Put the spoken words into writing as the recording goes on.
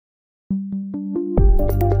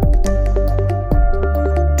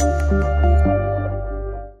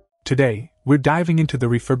Today, we're diving into the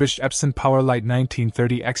refurbished Epson PowerLite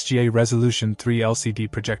 1930 XGA resolution 3LCD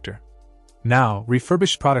projector. Now,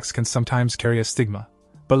 refurbished products can sometimes carry a stigma,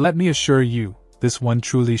 but let me assure you, this one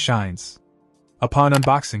truly shines. Upon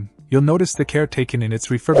unboxing, you'll notice the care taken in its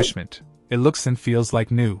refurbishment. It looks and feels like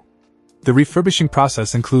new. The refurbishing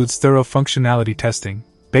process includes thorough functionality testing,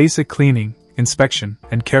 basic cleaning, inspection,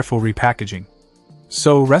 and careful repackaging.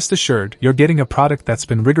 So rest assured, you're getting a product that's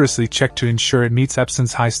been rigorously checked to ensure it meets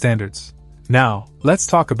Epson's high standards. Now, let's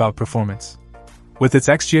talk about performance. With its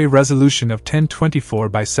XGA resolution of 1024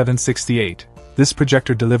 by 768, this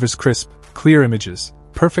projector delivers crisp, clear images,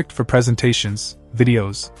 perfect for presentations,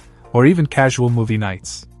 videos, or even casual movie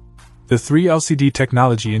nights. The 3LCD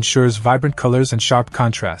technology ensures vibrant colors and sharp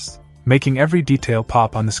contrast, making every detail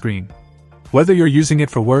pop on the screen. Whether you're using it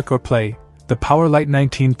for work or play, the PowerLite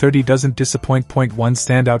 1930 doesn't disappoint. One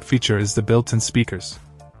standout feature is the built-in speakers.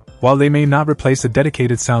 While they may not replace a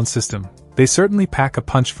dedicated sound system, they certainly pack a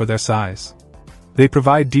punch for their size. They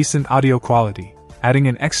provide decent audio quality, adding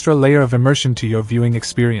an extra layer of immersion to your viewing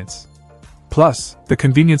experience. Plus, the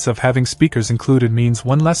convenience of having speakers included means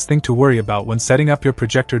one less thing to worry about when setting up your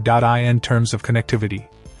projector. In terms of connectivity,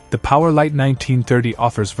 the PowerLite 1930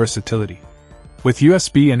 offers versatility. With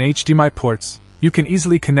USB and HDMI ports, you can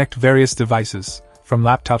easily connect various devices, from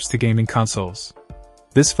laptops to gaming consoles.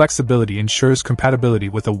 This flexibility ensures compatibility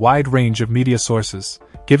with a wide range of media sources,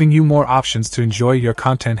 giving you more options to enjoy your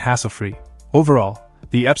content hassle-free. Overall,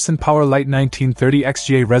 the Epson PowerLite 1930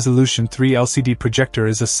 XGA Resolution 3 LCD projector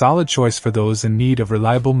is a solid choice for those in need of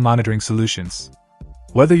reliable monitoring solutions.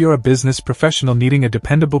 Whether you're a business professional needing a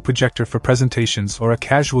dependable projector for presentations or a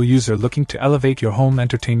casual user looking to elevate your home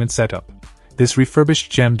entertainment setup, this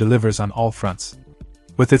refurbished gem delivers on all fronts.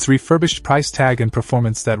 With its refurbished price tag and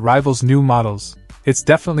performance that rivals new models, it's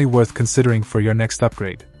definitely worth considering for your next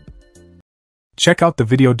upgrade. Check out the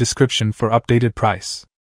video description for updated price.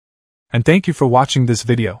 And thank you for watching this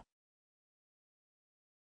video.